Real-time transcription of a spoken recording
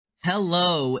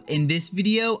Hello, in this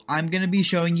video, I'm going to be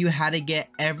showing you how to get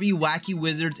every Wacky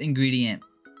Wizard's ingredient.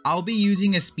 I'll be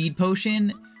using a speed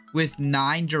potion with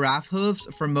 9 giraffe hooves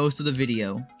for most of the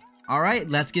video. Alright,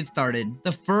 let's get started.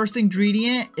 The first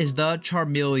ingredient is the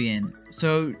Chameleon.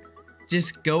 So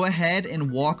just go ahead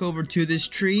and walk over to this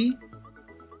tree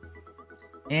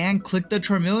and click the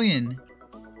Chameleon.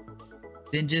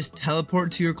 Then just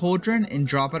teleport to your cauldron and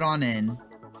drop it on in.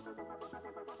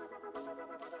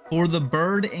 For the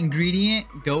bird ingredient,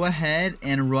 go ahead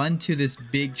and run to this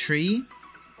big tree.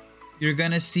 You're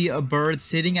gonna see a bird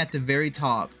sitting at the very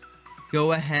top.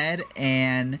 Go ahead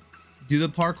and do the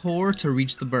parkour to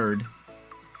reach the bird.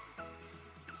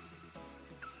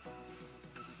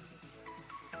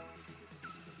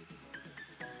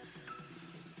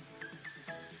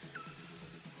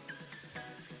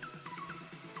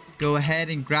 Go ahead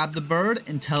and grab the bird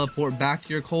and teleport back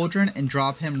to your cauldron and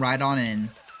drop him right on in.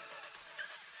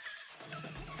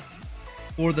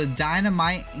 For the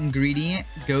Dynamite ingredient,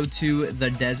 go to the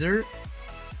desert.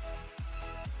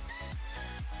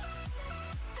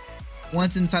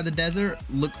 Once inside the desert,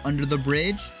 look under the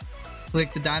bridge,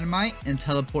 click the Dynamite and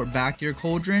teleport back to your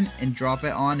cauldron and drop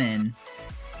it on in.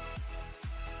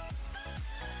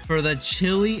 For the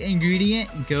Chilli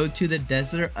ingredient, go to the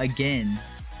desert again.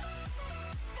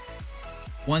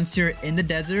 Once you're in the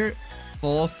desert,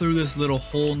 fall through this little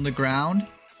hole in the ground.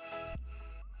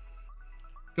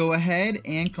 Go ahead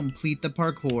and complete the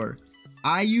parkour.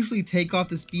 I usually take off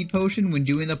the speed potion when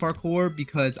doing the parkour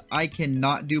because I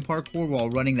cannot do parkour while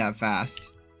running that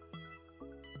fast.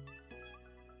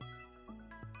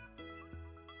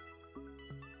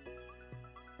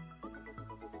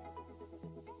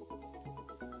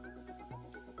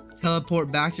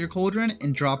 Teleport back to your cauldron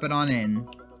and drop it on in.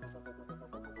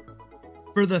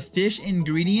 For the fish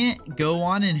ingredient, go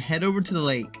on and head over to the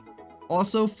lake.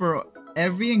 Also, for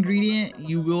every ingredient,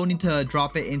 you will need to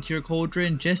drop it into your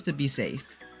cauldron just to be safe.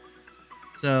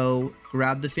 So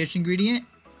grab the fish ingredient,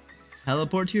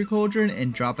 teleport to your cauldron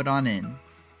and drop it on in.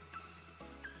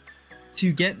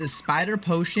 To get the spider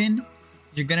potion,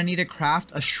 you're gonna need to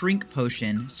craft a shrink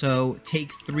potion. So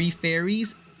take 3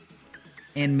 fairies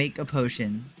and make a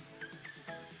potion.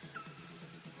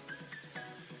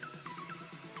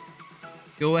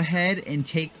 Go ahead and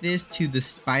take this to the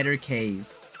spider cave.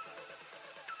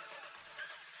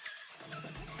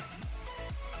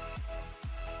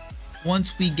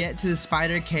 Once we get to the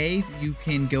spider cave, you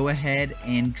can go ahead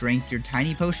and drink your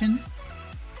tiny potion.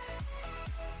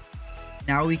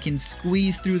 Now we can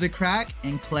squeeze through the crack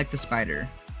and collect the spider.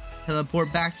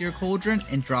 Teleport back to your cauldron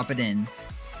and drop it in.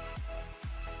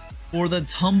 For the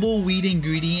Tumble Weed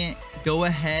ingredient, go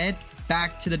ahead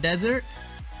back to the desert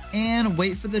and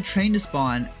wait for the train to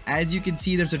spawn. As you can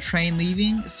see, there's a train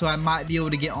leaving, so I might be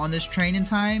able to get on this train in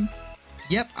time.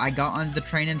 Yep, I got on the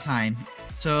train in time.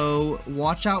 So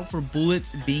watch out for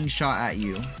bullets being shot at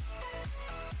you.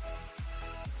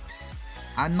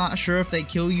 I'm not sure if they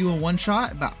kill you in one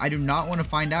shot, but I do not want to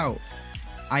find out.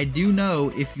 I do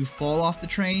know if you fall off the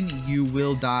train, you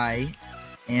will die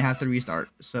and have to restart.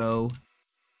 So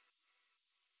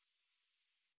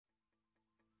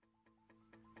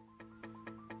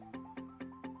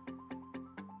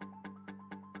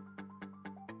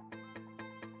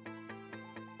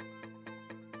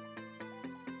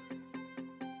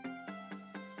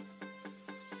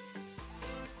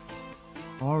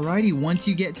alrighty, once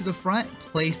you get to the front,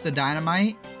 place the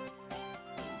dynamite.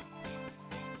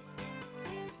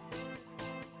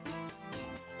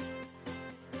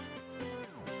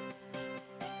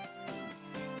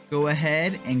 Go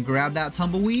ahead and grab that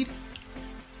tumbleweed.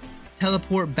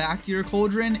 Teleport back to your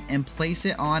cauldron and place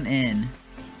it on in.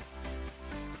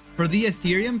 For the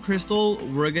Ethereum Crystal,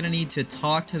 we're gonna need to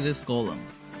talk to this golem.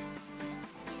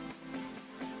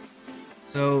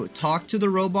 So talk to the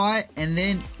robot, and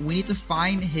then we need to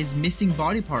find his missing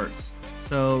body parts.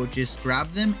 So just grab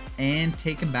them and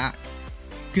take them back.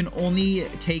 You can only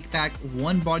take back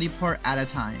 1 body part at a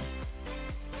time.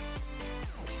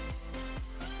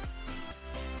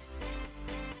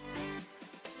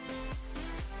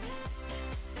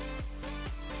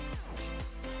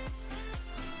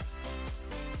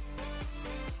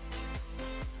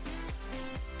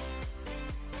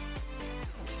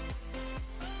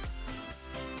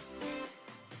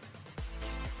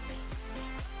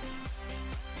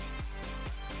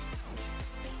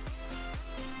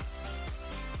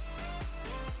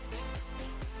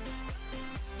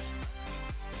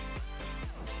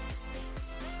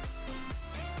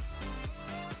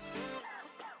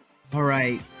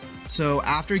 Alright, so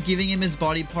after giving him his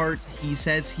body parts, he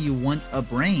says he wants a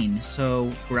brain.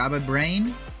 So grab a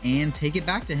brain and take it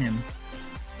back to him.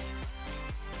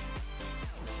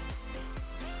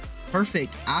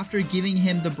 Perfect. After giving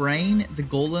him the brain, the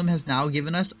golem has now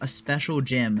given us a special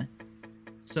gem.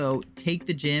 So take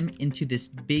the gem into this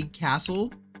big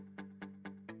castle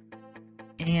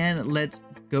and let's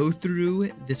go through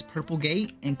this purple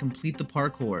gate and complete the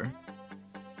parkour.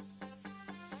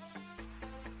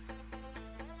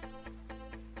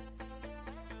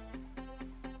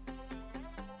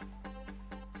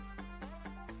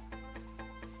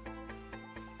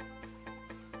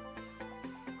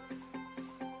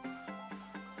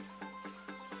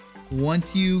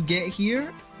 Once you get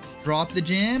here, drop the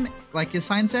gem, like the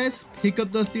sign says, pick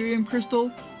up the Ethereum Crystal,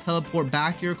 teleport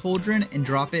back to your cauldron, and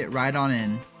drop it right on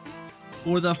in.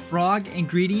 For the frog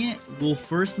ingredient, we'll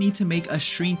first need to make a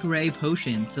shrink ray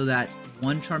potion, so that's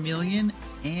 1 Chameleon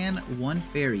and 1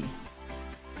 fairy.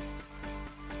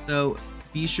 So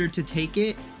be sure to take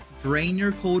it, drain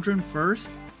your cauldron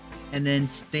first, and then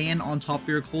stand on top of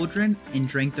your cauldron and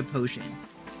drink the potion.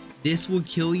 This will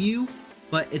kill you,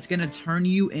 but it's gonna turn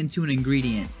you into an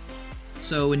ingredient.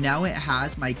 So now it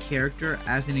has my character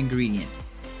as an ingredient.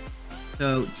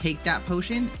 So take that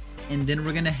potion, and then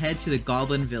we're gonna head to the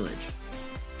Goblin Village.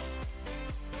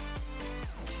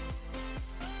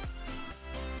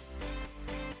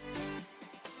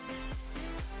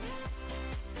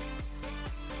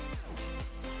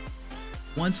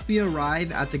 Once we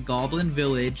arrive at the Goblin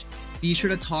Village, be sure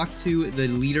to talk to the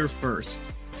leader first.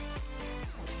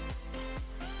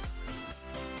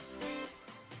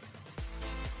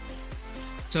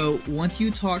 So once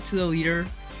you talk to the leader,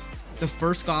 the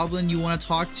first goblin you want to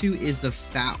talk to is the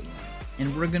fat one,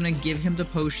 and we're gonna give him the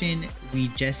potion we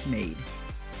just made.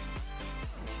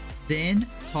 Then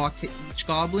talk to each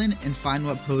goblin and find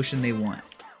what potion they want.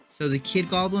 So the kid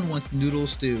goblin wants noodle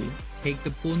stew. Take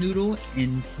the pool noodle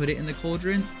and put it in the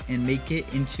cauldron and make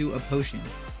it into a potion.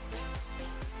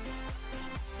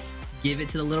 Give it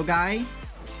to the little guy.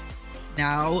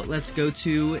 Now let's go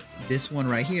to this one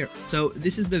right here. So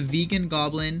this is the vegan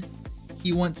goblin.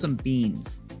 He wants some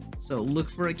beans. So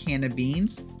look for a can of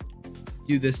beans.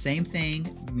 Do the same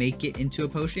thing, make it into a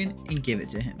potion and give it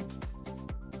to him.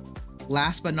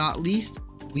 Last but not least,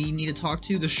 we need to talk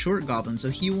to the short goblin. So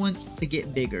he wants to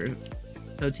get bigger.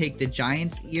 So take the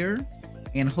giant's ear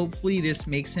and hopefully this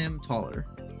makes him taller.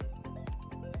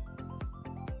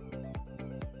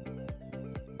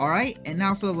 Alright, and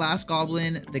now for the last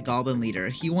goblin, the goblin leader.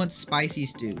 He wants spicy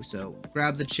stew, so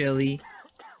grab the chili,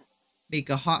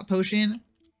 make a hot potion,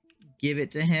 give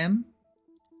it to him.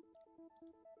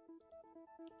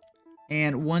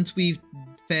 And once we've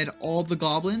fed all the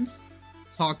goblins,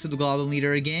 talk to the goblin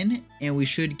leader again, and we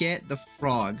should get the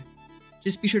frog.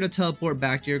 Just be sure to teleport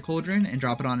back to your cauldron and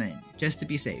drop it on in, just to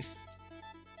be safe.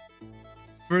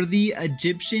 For the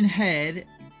Egyptian head,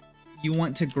 you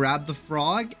want to grab the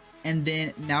frog. And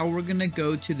then now we're gonna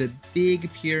go to the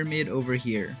big pyramid over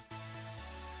here.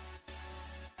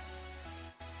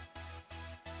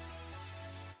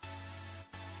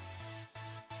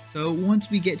 So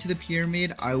once we get to the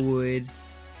pyramid, I would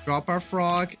drop our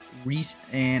frog,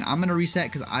 and I'm gonna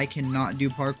reset because I cannot do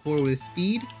parkour with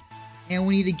speed. And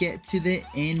we need to get to the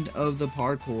end of the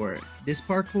parkour. This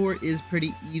parkour is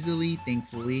pretty easily,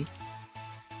 thankfully.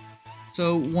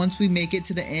 So once we make it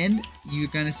to the end, you're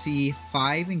gonna see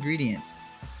 5 ingredients: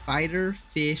 a spider,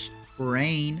 fish,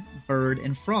 brain, bird,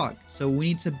 and frog. So we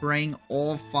need to bring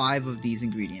all 5 of these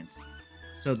ingredients.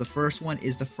 So the first one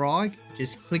is the frog.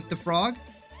 Just click the frog.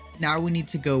 Now we need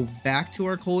to go back to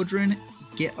our cauldron,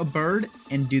 get a bird,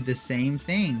 and do the same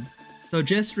thing. So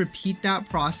just repeat that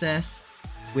process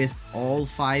with all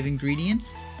 5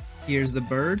 ingredients. Here's the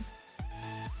bird.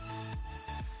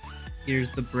 Here's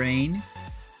the brain.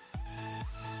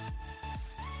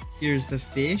 Here's the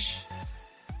fish.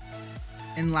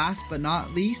 And last but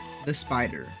not least, the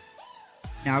spider.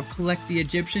 Now collect the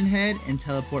Egyptian head and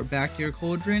teleport back to your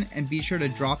cauldron and be sure to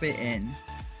drop it in.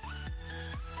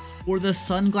 For the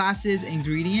sunglasses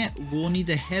ingredient, we'll need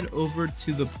to head over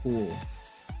to the pool.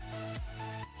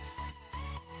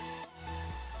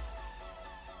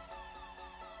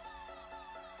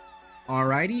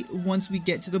 Alrighty, once we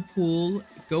get to the pool,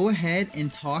 go ahead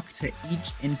and talk to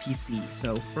each NPC.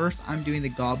 So first I'm doing the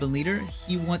goblin leader.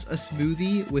 He wants a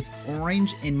smoothie with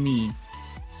orange and me.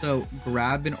 So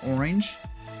grab an orange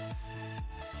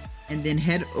and then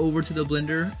head over to the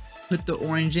blender, put the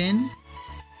orange in,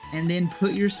 and then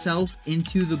put yourself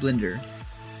into the blender.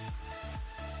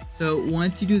 So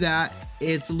once you do that,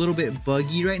 it's a little bit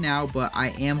buggy right now, but I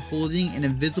am holding an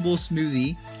invisible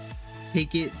smoothie.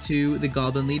 Take it to the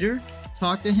goblin leader,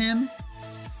 talk to him,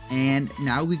 and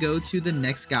now we go to the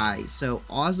next guy. So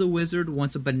Oz the wizard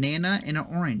wants a banana and an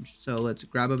orange. So let's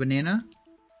grab a banana,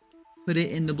 put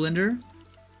it in the blender,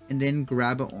 and then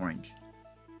grab an orange.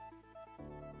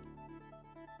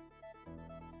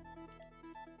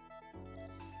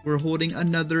 We're holding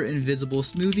another invisible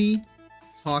smoothie.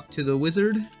 Talk to the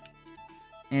wizard.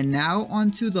 And now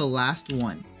on to the last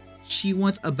one. She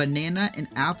wants a banana and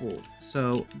apple.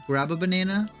 So grab a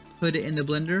banana, put it in the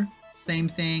blender. Same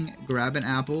thing, grab an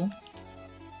apple.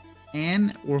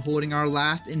 And we're holding our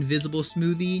last invisible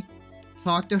smoothie.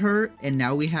 Talk to her, and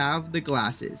now we have the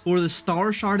glasses. For the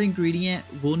star shard ingredient,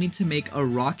 we'll need to make a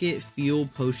rocket fuel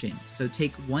potion. So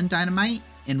take 1 dynamite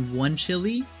and 1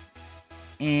 chili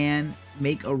and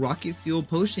make a rocket fuel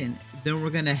potion. Then we're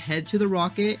gonna head to the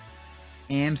rocket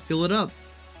and fill it up.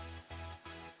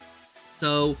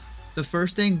 So the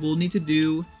first thing we'll need to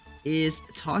do is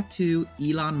talk to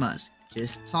Elon Musk.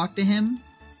 Just talk to him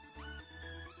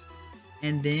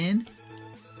and then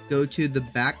go to the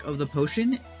back of the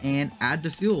potion and add the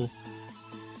fuel.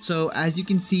 So as you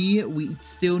can see, we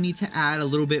still need to add a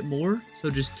little bit more. So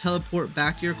just teleport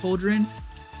back to your cauldron,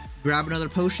 grab another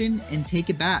potion and take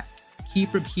it back.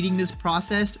 Keep repeating this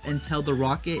process until the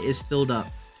rocket is filled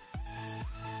up.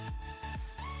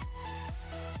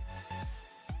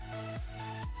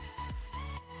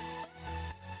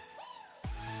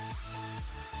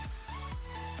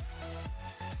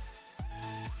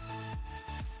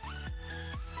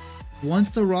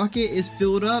 Once the rocket is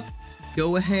filled up,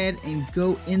 go ahead and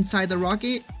go inside the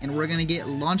rocket and we're gonna get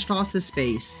launched off to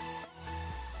space.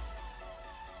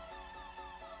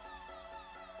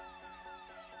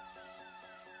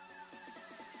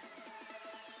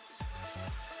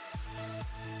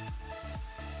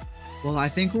 Well, I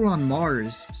think we're on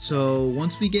Mars. So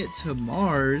once we get to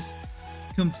Mars,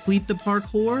 complete the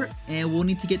parkour and we'll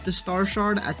need to get the star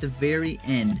shard at the very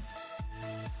end.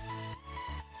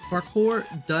 Parkour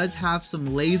does have some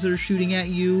lasers shooting at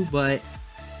you, but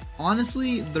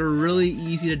honestly, they're really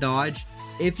easy to dodge.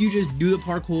 If you just do the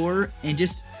parkour and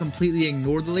just completely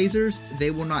ignore the lasers, they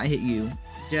will not hit you.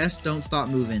 Just don't stop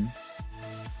moving.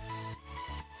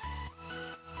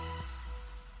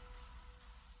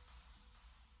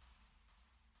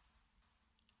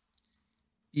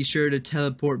 Be sure to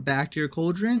teleport back to your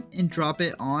cauldron and drop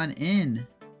it on in.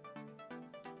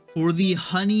 For the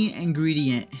honey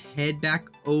ingredient, head back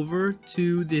over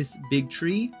to this big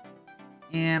tree,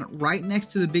 and right next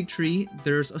to the big tree,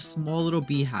 there's a small little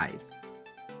beehive.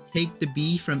 Take the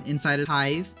bee from inside a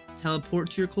hive,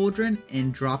 teleport to your cauldron,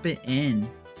 and drop it in.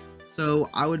 So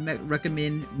I would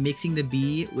recommend mixing the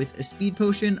bee with a speed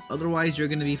potion, otherwise you're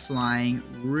going to be flying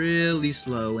really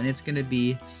slow and it's going to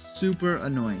be super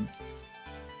annoying.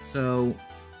 So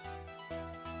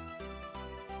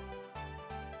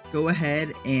go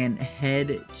ahead and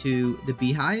head to the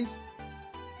beehive,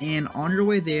 and on your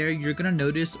way there you're gonna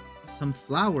notice some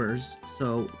flowers.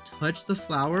 So touch the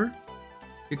flower,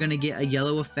 you're gonna get a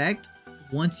yellow effect.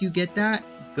 Once you get that,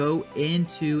 go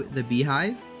into the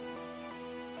beehive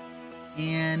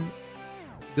and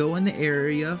go in the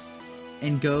area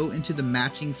and go into the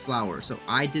matching flower. So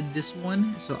I did this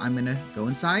one, so I'm gonna go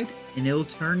inside and it'll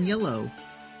turn yellow.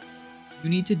 You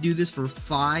need to do this for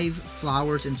 5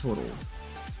 flowers in total.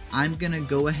 I'm gonna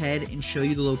go ahead and show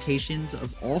you the locations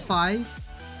of all 5.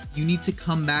 You need to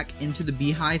come back into the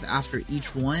beehive after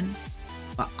each one,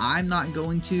 but I'm not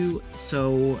going to,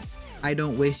 so I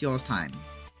don't waste y'all's time.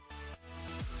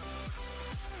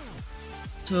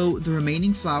 So the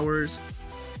remaining flowers,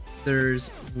 there's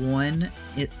one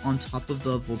on top of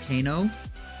the volcano.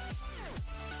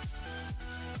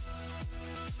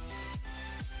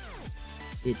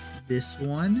 It's this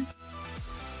one.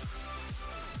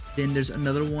 Then there's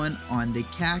another one on the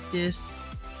cactus.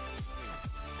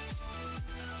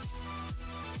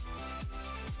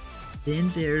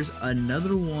 Then there's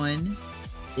another one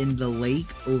in the lake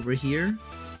over here.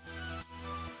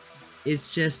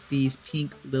 It's just these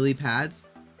pink lily pads.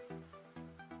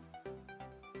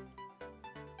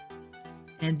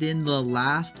 And then the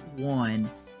last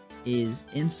one is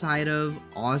inside of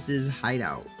Oz's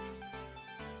hideout.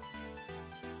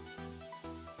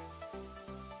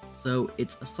 So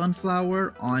it's a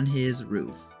sunflower on his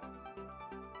roof.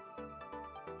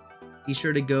 Be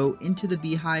sure to go into the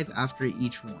beehive after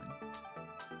each one.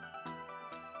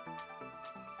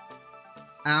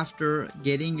 After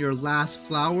getting your last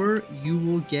flower, you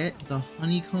will get the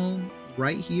honeycomb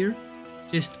right here.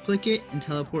 Just click it and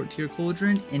teleport to your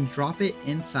cauldron and drop it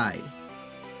inside.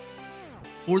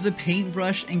 For the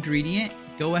paintbrush ingredient,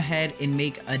 go ahead and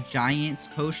make a giant's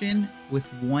potion with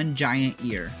 1 giant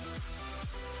ear.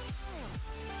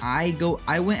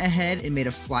 I went ahead and made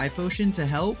a fly potion to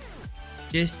help.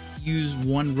 Just use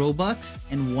 1 Robux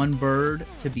and 1 bird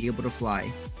to be able to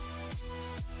fly.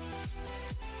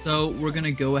 So we're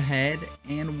gonna go ahead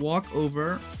and walk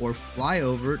over or fly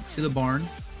over to the barn.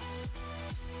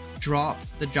 Drop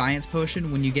the giant's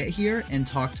potion when you get here and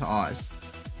talk to Oz.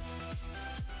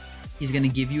 He's gonna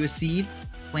give you a seed,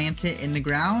 plant it in the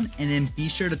ground, and then be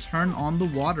sure to turn on the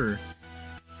water.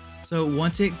 So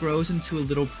once it grows into a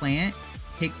little plant,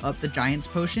 pick up the Giant's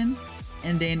Potion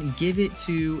and then give it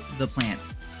to the plant.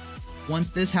 Once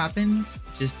this happens,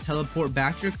 just teleport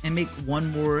back to and make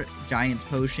one more Giant's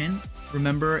Potion.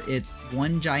 Remember, it's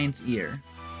one giant's ear.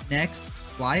 Next,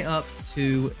 fly up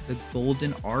to the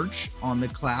golden arch on the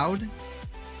cloud,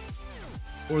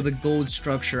 or the gold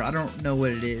structure. I don't know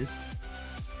what it is.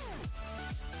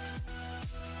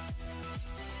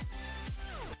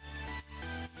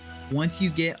 Once you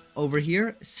get over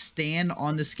here, stand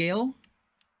on the scale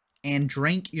and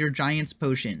drink your Giant's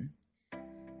Potion.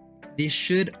 This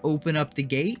should open up the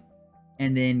gate,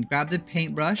 and then grab the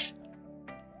paintbrush,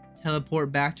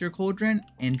 teleport back to your cauldron,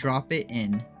 and drop it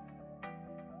in.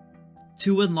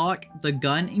 To unlock the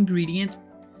gun ingredient,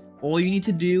 all you need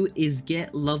to do is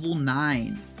get level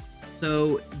 9.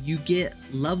 So you get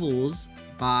levels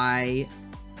by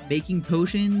making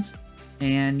potions,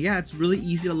 and yeah, it's really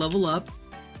easy to level up.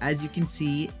 As you can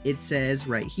see, it says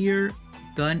right here,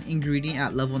 gun ingredient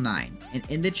at level 9.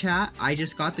 And in the chat, I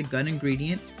just got the gun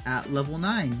ingredient at level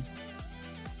 9.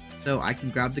 So I can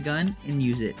grab the gun and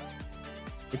use it.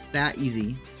 It's that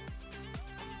easy.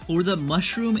 For the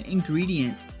mushroom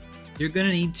ingredient, you're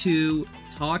gonna need to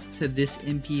talk to this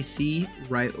NPC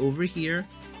right over here,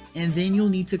 and then you'll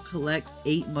need to collect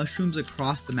 8 mushrooms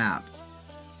across the map.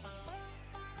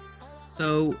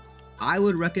 So I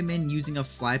would recommend using a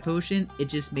fly potion. It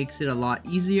just makes it a lot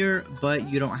easier, but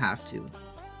you don't have to.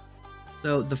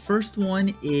 So the first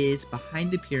one is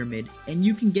behind the pyramid, and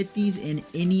you can get these in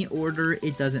any order,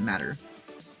 it doesn't matter.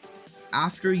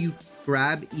 After you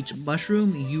grab each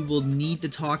mushroom, you will need to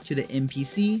talk to the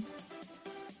NPC.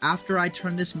 After I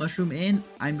turn this mushroom in,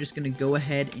 I'm just going to go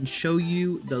ahead and show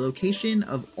you the location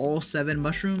of all 7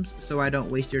 mushrooms so I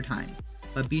don't waste your time.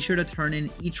 But be sure to turn in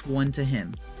each one to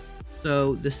him.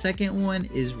 So the second one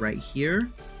is right here.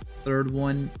 Third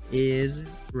one is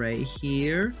right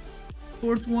here.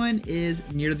 Fourth one is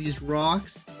near these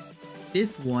rocks.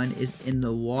 Fifth one is in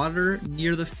the water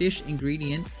near the fish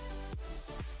ingredient.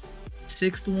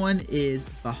 Sixth one is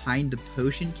behind the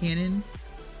potion cannon,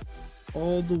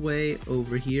 all the way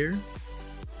over here.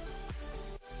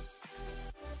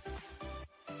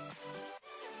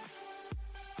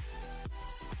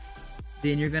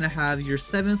 Then you're gonna have your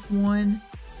 7th one.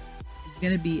 It's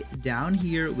gonna be down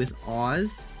here with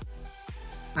Oz,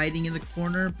 hiding in the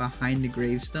corner behind the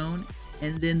gravestone.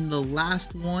 And then the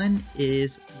last one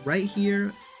is right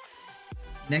here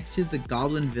next to the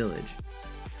Goblin Village.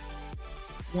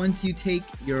 Once you take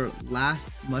your last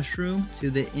mushroom to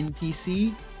the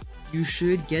NPC, you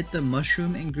should get the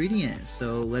mushroom ingredient.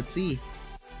 So let's see.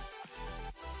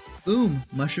 Boom,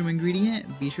 mushroom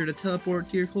ingredient. Be sure to teleport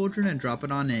to your cauldron and drop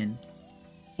it on in.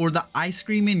 For the ice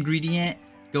cream ingredient,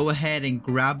 go ahead and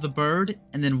grab the bird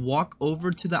and then walk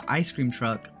over to the ice cream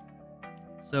truck.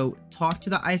 So talk to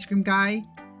the ice cream guy,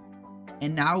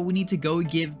 and now we need to go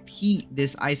give Pete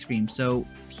this ice cream. So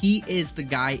Pete is the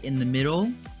guy in the middle.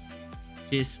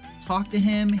 Just talk to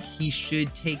him, he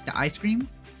should take the ice cream.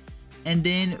 And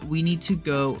then we need to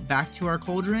go back to our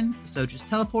cauldron. So just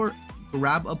teleport,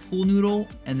 grab a pool noodle,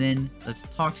 and then let's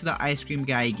talk to the ice cream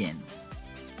guy again.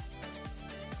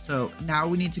 So now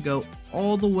we need to go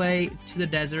all the way to the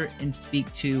desert and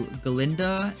speak to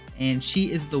Galinda, and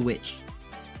she is the witch.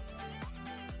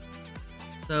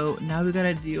 So now we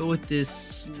gotta deal with this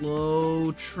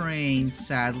slow train,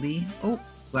 sadly. Oh,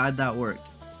 glad that worked.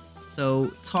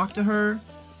 So talk to her,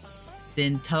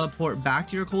 then teleport back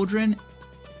to your cauldron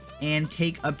and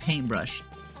take a paintbrush.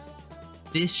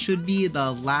 This should be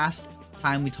the last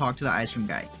time we talk to the ice cream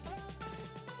guy.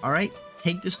 Alright,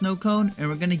 take the snow cone and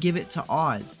we're gonna give it to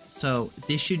Oz. So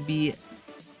this should be...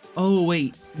 Oh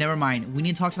wait, never mind. We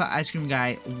need to talk to the ice cream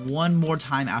guy one more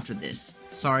time after this.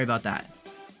 Sorry about that.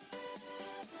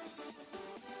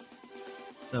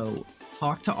 So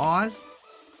talk to Oz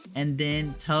and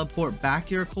then teleport back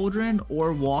to your cauldron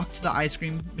or walk to the ice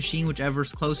cream machine,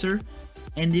 whichever's closer.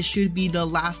 And this should be the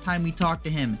last time we talk to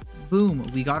him. Boom,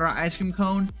 we got our ice cream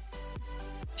cone.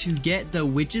 To get the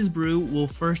witch's brew, we'll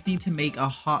first need to make a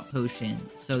hot potion.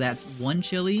 So that's 1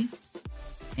 chili.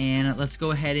 And let's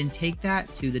go ahead and take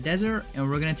that to the desert, and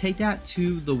we're gonna take that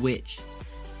to the witch.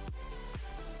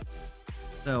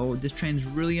 So this train's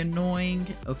really annoying.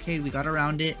 Okay, we got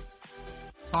around it.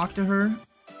 Talk to her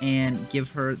and give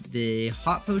her the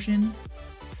hot potion.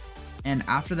 And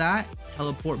after that,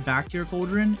 teleport back to your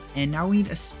cauldron. And now we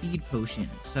need a speed potion.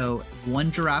 So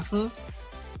 1 giraffe hoof.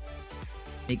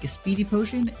 Make a speedy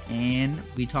potion, and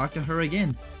we talk to her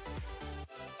again.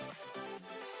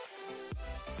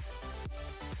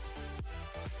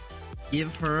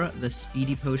 give her the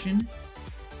speedy potion.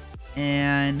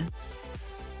 And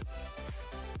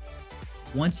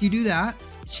once you do that,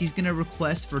 she's gonna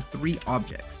request for 3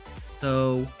 objects.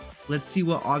 So let's see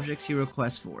what objects she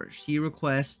requests for. She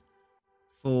requests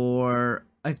for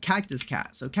a cactus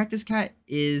cat. So cactus cat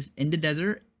is in the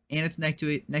desert and it's next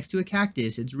to a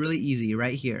cactus. It's really easy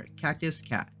right here. Cactus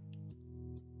cat.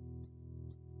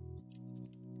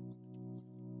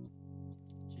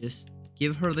 Just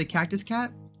give her the cactus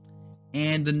cat.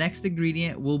 And the next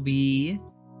ingredient will be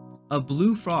a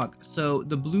blue frog. So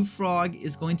the blue frog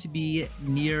is going to be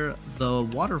near the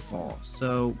waterfall.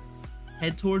 So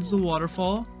head towards the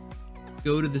waterfall,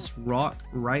 go to this rock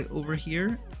right over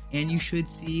here, and you should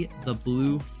see the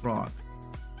blue frog.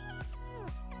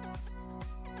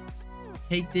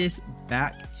 Take this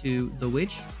back to the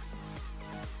witch.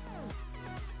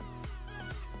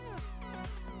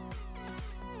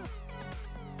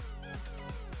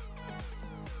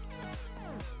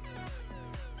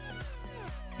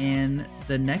 And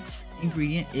the next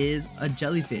ingredient is a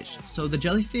jellyfish. So the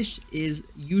jellyfish is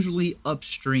usually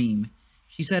upstream.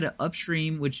 She said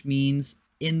upstream, which means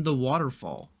in the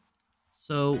waterfall.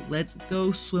 So let's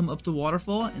go swim up the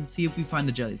waterfall and see if we find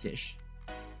the jellyfish.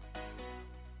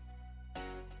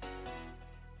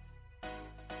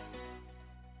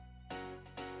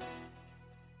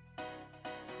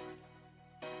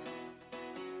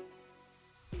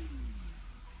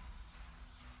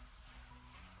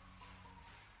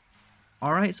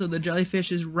 Alright, so the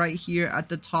jellyfish is right here at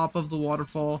the top of the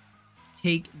waterfall.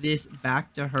 Take this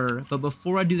back to her. But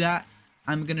before I do that,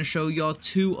 I'm going to show y'all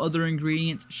 2 other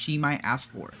ingredients she might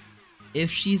ask for.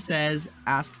 If she says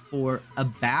ask for a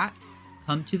bat,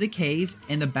 come to the cave,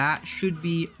 and the bat should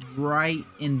be right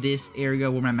in this area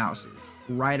where my mouse is.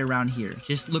 Right around here.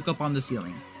 Just look up on the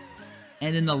ceiling.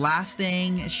 And then the last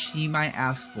thing she might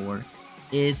ask for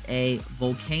is a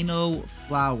volcano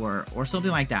flower or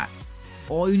something like that.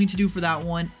 All you need to do for that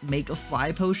one, make a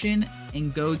fly potion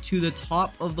and go to the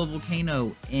top of the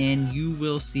volcano and you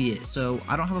will see it. So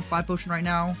I don't have a fly potion right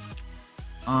now,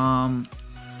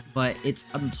 but it's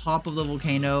on the top of the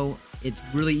volcano. It's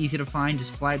really easy to find.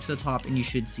 Just fly up to the top and you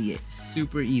should see it.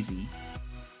 Super easy.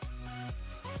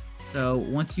 So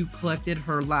once you collected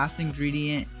her last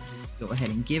ingredient, just go ahead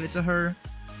and give it to her.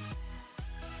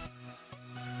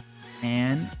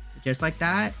 And just like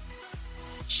that,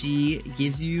 she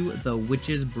gives you the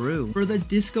witch's brew. For the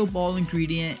disco ball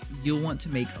ingredient, you'll want to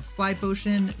make a fly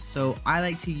potion. So I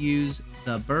like to use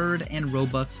the bird and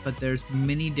Robux, but there's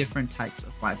many different types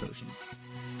of fly potions.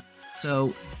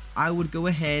 So I would go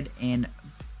ahead and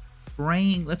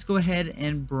let's go ahead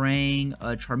and bring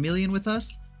a Chameleon with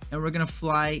us. And we're gonna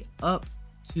fly up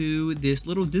to this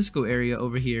little disco area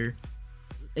over here.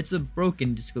 It's a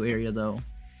broken disco area though.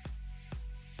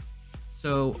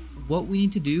 So what we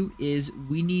need to do is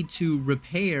we need to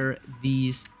repair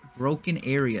these broken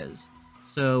areas.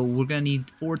 So we're gonna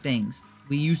need 4 things.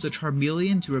 We use the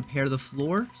Chameleon to repair the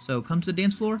floor. So come to the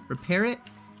dance floor, repair it.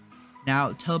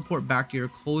 Now teleport back to your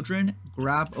cauldron,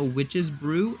 grab a witch's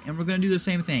brew, and we're gonna do the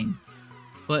same thing.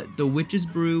 But the witch's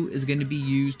brew is gonna be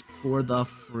used for the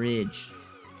fridge.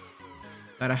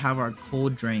 Gotta have our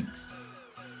cold drinks.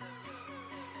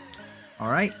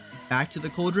 Alright. Back to the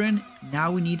cauldron.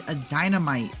 Now we need a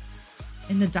dynamite.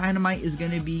 And the dynamite is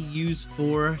going to be used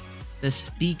for the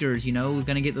speakers. You know, we're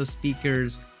going to get those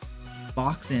speakers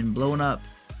boxing, blowing up.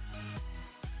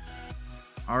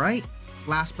 Alright.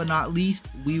 Last but not least,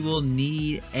 we will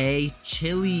need a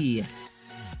chili.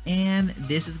 And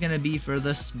this is going to be for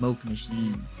the smoke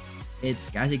machine.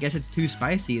 Guys, I guess it's too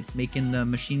spicy. It's making the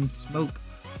machine smoke.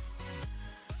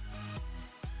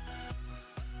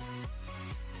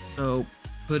 So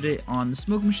put it on the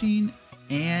smoke machine,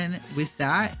 and with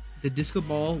that, the disco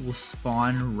ball will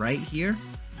spawn right here.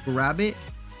 Grab it,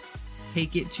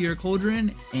 take it to your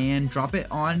cauldron, and drop it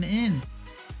on in.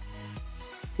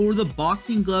 For the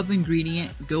boxing glove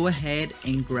ingredient, go ahead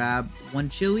and grab 1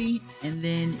 chili and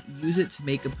then use it to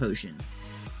make a potion.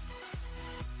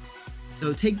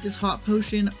 So take this hot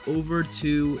potion over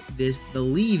to the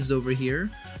leaves over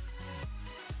here,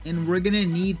 and we're gonna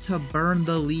need to burn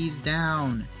the leaves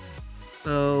down.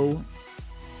 So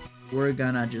we're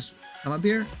gonna just come up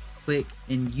here, click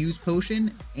and use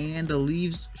potion, and the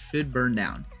leaves should burn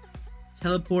down.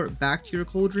 Teleport back to your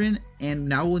cauldron, and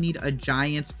now we'll need a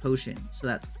giant's potion. So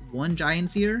that's 1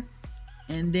 giant's here,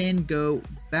 and then go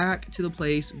back to the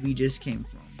place we just came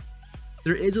from.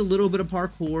 There is a little bit of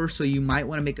parkour, so you might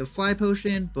want to make a fly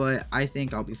potion, but I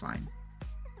think I'll be fine.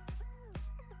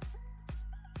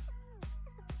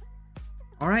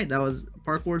 Alright,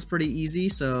 parkour is pretty easy,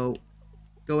 so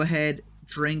go ahead,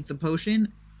 drink the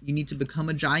potion, you need to become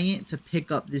a giant to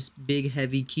pick up this big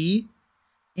heavy key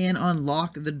and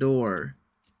unlock the door.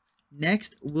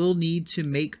 Next, we'll need to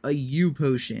make a U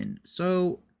potion.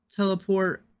 So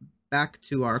teleport back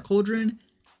to our cauldron,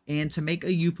 and to make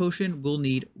a U potion, we'll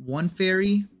need 1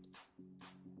 fairy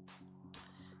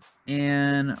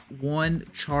and 1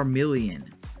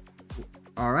 Chameleon.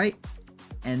 Alright,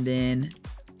 and then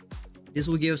this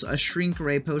will give us a shrink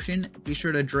ray potion. Be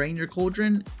sure to drain your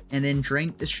cauldron and then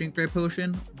drink the shrink ray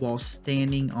potion while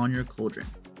standing on your cauldron.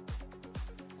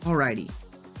 Alrighty.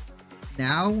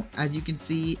 Now, as you can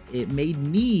see, it made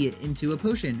me into a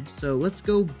potion. So let's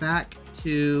go back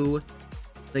to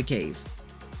the cave.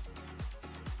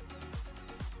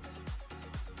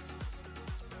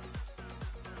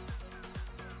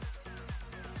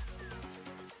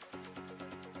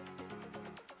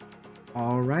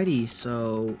 Alrighty,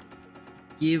 so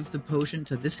give the potion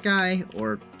to this guy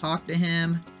or talk to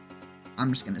him.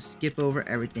 I'm just gonna skip over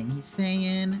everything he's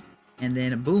saying, and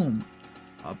then boom,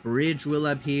 a bridge will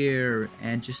appear,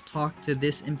 and just talk to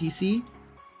this NPC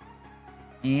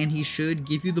and he should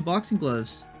give you the boxing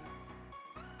gloves.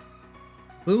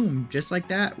 Boom, just like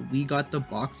that, we got the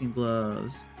boxing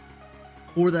gloves.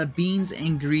 For the beans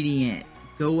ingredient,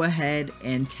 go ahead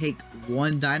and take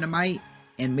 1 dynamite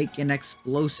and make an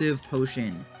explosive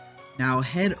potion. Now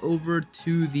head over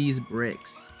to these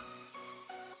bricks.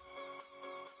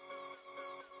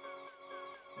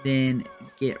 Then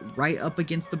get right up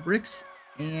against the bricks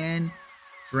and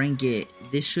drink it.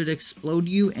 This should explode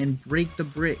you and break the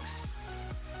bricks.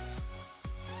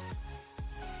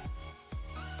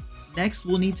 Next,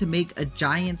 we'll need to make a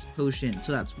giant's potion.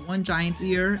 So that's 1 giant's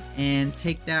ear, and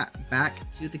take that back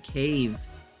to the cave.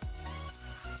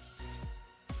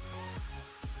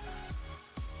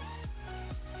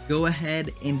 Go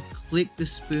ahead and click the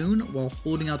spoon while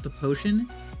holding out the potion,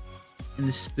 and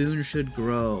the spoon should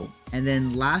grow. And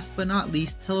then last but not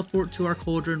least, teleport to our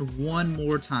cauldron 1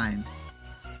 more time.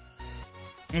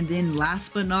 And then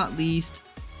last but not least,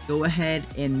 go ahead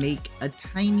and make a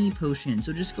tiny potion.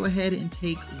 So just go ahead and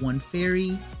take 1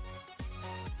 fairy,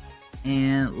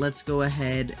 and let's go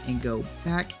ahead and go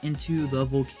back into the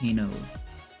volcano.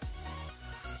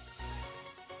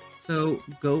 So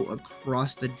go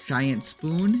across the giant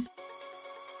spoon,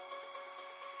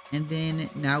 and then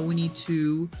now we need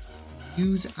to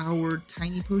use our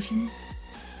tiny potion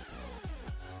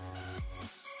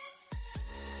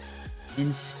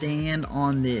and stand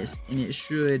on this, and it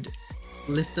should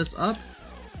lift us up.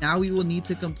 Now we will need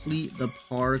to complete the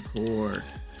parkour.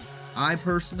 I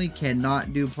personally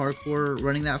cannot do parkour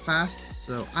running that fast,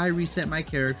 so I reset my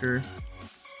character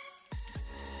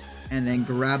and then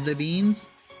grab the beans,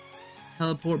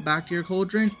 teleport back to your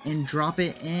cauldron, and drop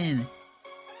it in.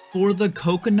 For the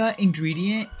coconut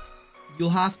ingredient, you'll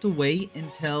have to wait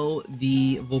until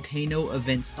the volcano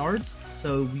event starts.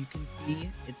 So you can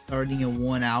see it's starting in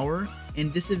 1 hour,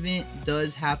 and this event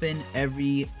does happen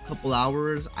every couple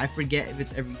hours. I forget if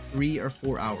it's every 3 or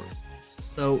 4 hours.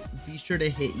 So be sure to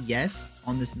hit yes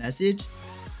on this message,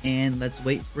 and let's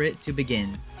wait for it to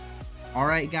begin.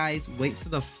 Alright guys, wait for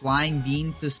the flying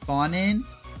beans to spawn in,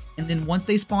 and then once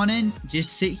they spawn in,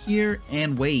 just sit here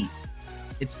and wait.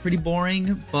 It's pretty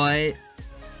boring, but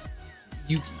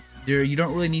you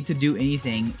don't really need to do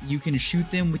anything. You can shoot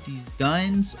them with these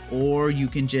guns, or you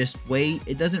can just wait.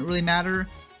 It doesn't really matter.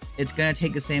 It's gonna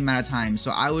take the same amount of time.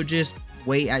 So I would just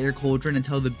wait at your cauldron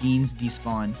until the beans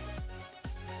despawn.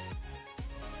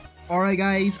 Alright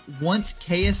guys, once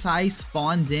KSI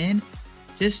spawns in,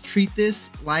 just treat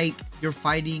this like you're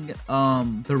fighting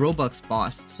the Robux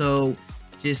boss. So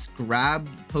just grab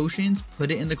potions,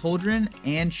 put it in the cauldron,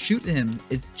 and shoot him.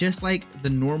 It's just like the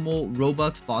normal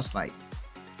Robux boss fight.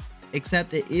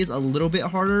 Except it is a little bit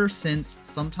harder, since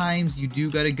sometimes you do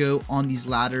gotta go on these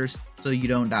ladders so you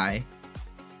don't die.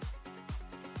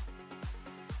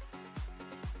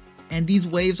 And these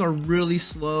waves are really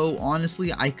slow.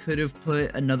 Honestly, I could have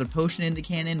put another potion in the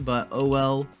cannon, but oh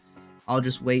well. I'll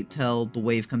just wait till the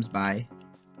wave comes by.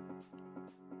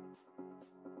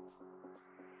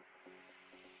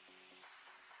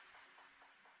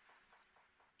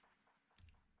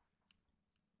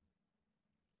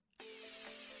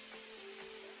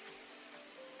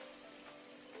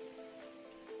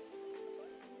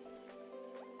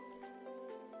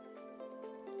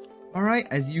 Alright,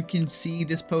 as you can see,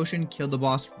 this potion killed the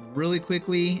boss really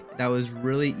quickly. That was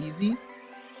really easy.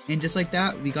 And just like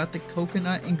that, we got the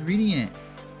coconut ingredient.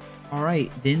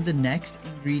 Alright, then the next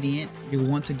ingredient, you'll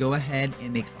want to go ahead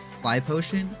and make a fly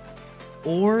potion.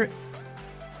 Or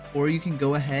you can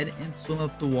go ahead and swim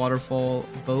up the waterfall.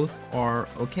 Both are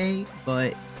okay,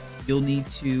 but you'll need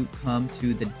to come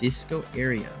to the disco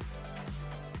area.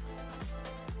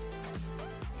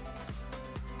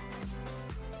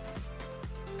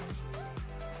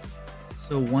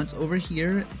 So once over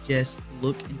here, just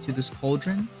look into this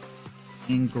cauldron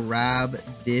and grab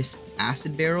this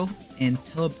acid barrel and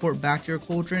teleport back to your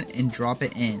cauldron and drop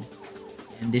it in.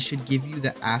 And this should give you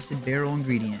the acid barrel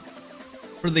ingredient.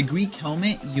 For the Greek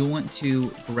helmet, you want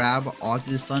to grab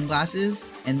Oz's sunglasses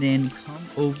and then come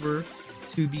over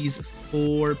to these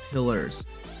 4 pillars.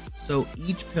 So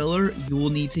each pillar you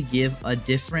will need to give a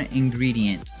different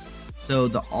ingredient. So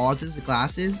the Oz's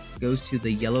glasses goes to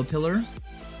the yellow pillar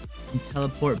and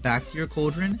teleport back to your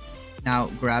cauldron. Now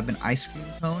grab an ice cream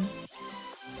cone.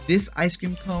 This ice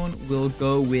cream cone will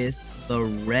go with the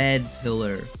red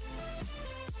pillar.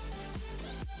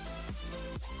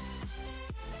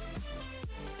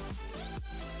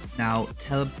 Now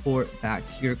teleport back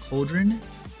to your cauldron,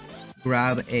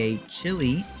 grab a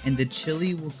chili, and the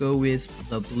chili will go with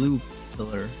the blue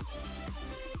pillar.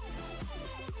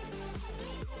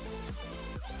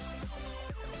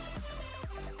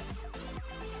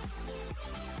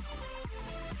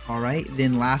 Alright,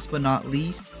 then last but not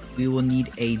least, we will need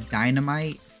a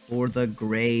dynamite for the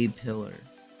gray pillar.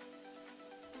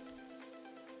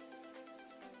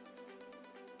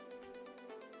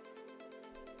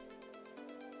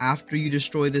 After you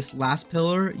destroy this last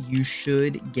pillar, you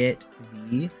should get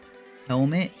the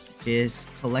helmet. Just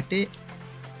collect it,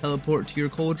 teleport to your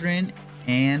cauldron,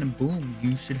 and boom,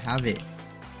 you should have it.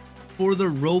 For the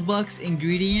Robux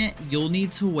ingredient, you'll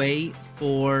need to wait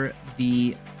for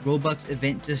the Robux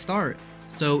event to start.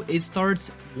 So it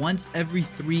starts once every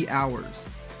 3 hours.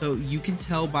 So you can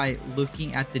tell by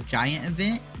looking at the giant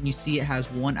event, and you see it has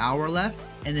 1 hour left,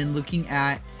 and then looking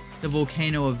at the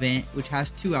volcano event, which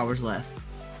has 2 hours left.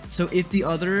 So if the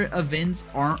other events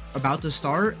aren't about to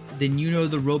start, then you know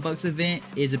the Robux event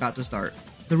is about to start.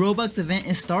 The Robux event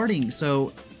is starting,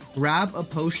 so grab a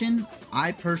potion.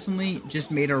 I personally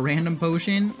just made a random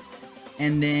potion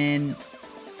and then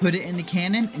put it in the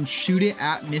cannon and shoot it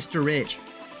at Mr. Rich.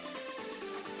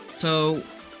 So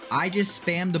I just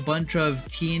spammed a bunch of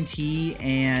TNT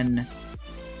and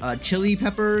chili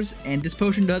peppers, and this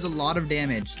potion does a lot of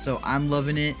damage, so I'm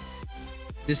loving it.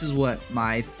 This is what,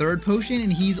 my 3rd potion,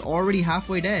 and he's already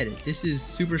halfway dead. This is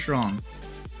super strong.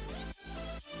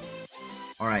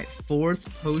 Alright, 4th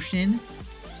potion.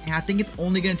 And I think it's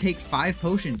only going to take 5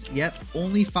 potions. Yep,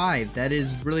 only 5. That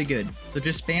is really good. So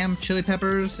just spam chili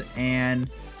peppers and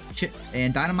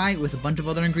dynamite with a bunch of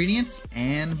other ingredients,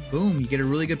 and boom, you get a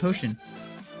really good potion.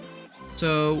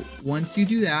 So once you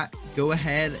do that, go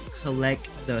ahead, collect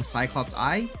the Cyclops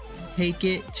Eye, take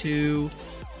it to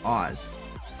Oz.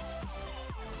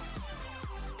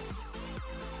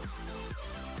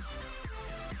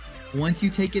 Once you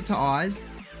take it to Oz,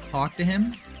 talk to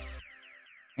him,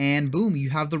 and boom, you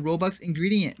have the Robux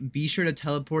ingredient. Be sure to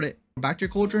teleport it back to your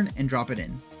cauldron and drop it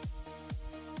in.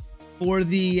 For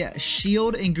the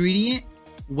shield ingredient,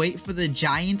 wait for the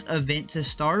giant event to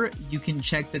start. You can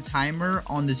check the timer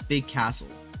on this big castle.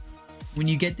 When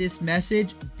you get this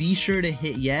message, be sure to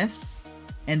hit yes,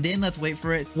 and then let's wait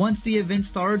for it. Once the event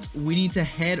starts, we need to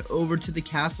head over to the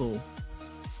castle.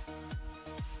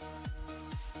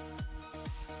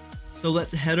 So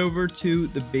let's head over to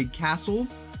the big castle.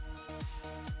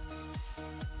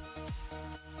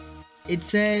 It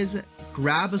says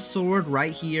grab a sword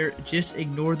right here. Just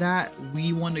ignore that.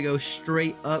 We want to go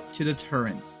straight up to the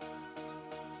turrets.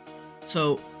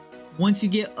 So once you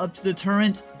get up to the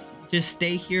turrets, just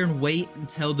stay here and wait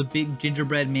until the big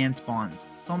gingerbread man spawns.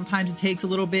 Sometimes it takes a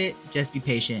little bit. Just be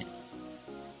patient.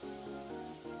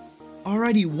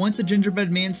 Alrighty, once the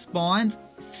gingerbread man spawns,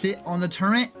 sit on the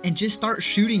turret and just start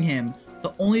shooting him.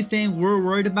 The only thing we're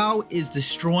worried about is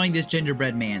destroying this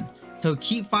gingerbread man. So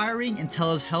keep firing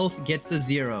until his health gets to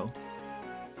 0.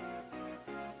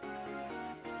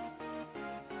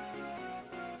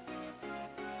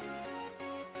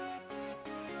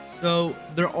 So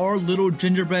there are little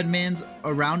gingerbread men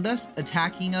around us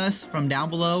attacking us from down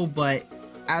below, but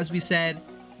as we said,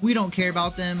 we don't care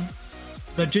about them.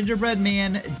 The gingerbread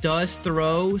man does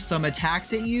throw some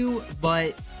attacks at you,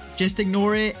 but just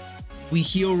ignore it. We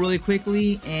heal really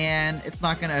quickly and it's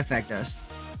not going to affect us.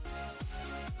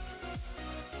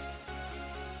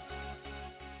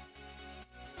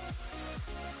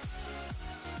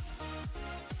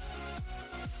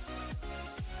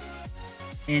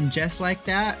 And just like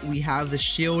that, we have the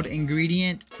shield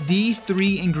ingredient. These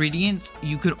 3 ingredients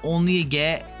you could only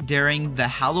get during the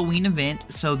Halloween event,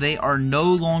 so they are no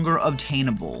longer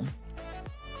obtainable.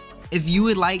 If you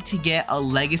would like to get a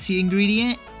legacy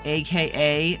ingredient,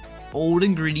 aka old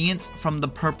ingredients from the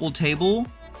purple table,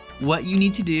 what you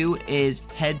need to do is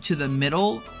head to the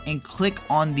middle and click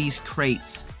on these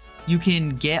crates. You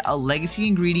can get a legacy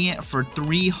ingredient for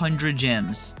 300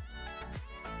 gems.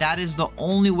 That is the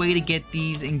only way to get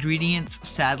these ingredients,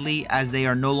 sadly, as they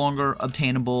are no longer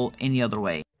obtainable any other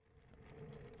way.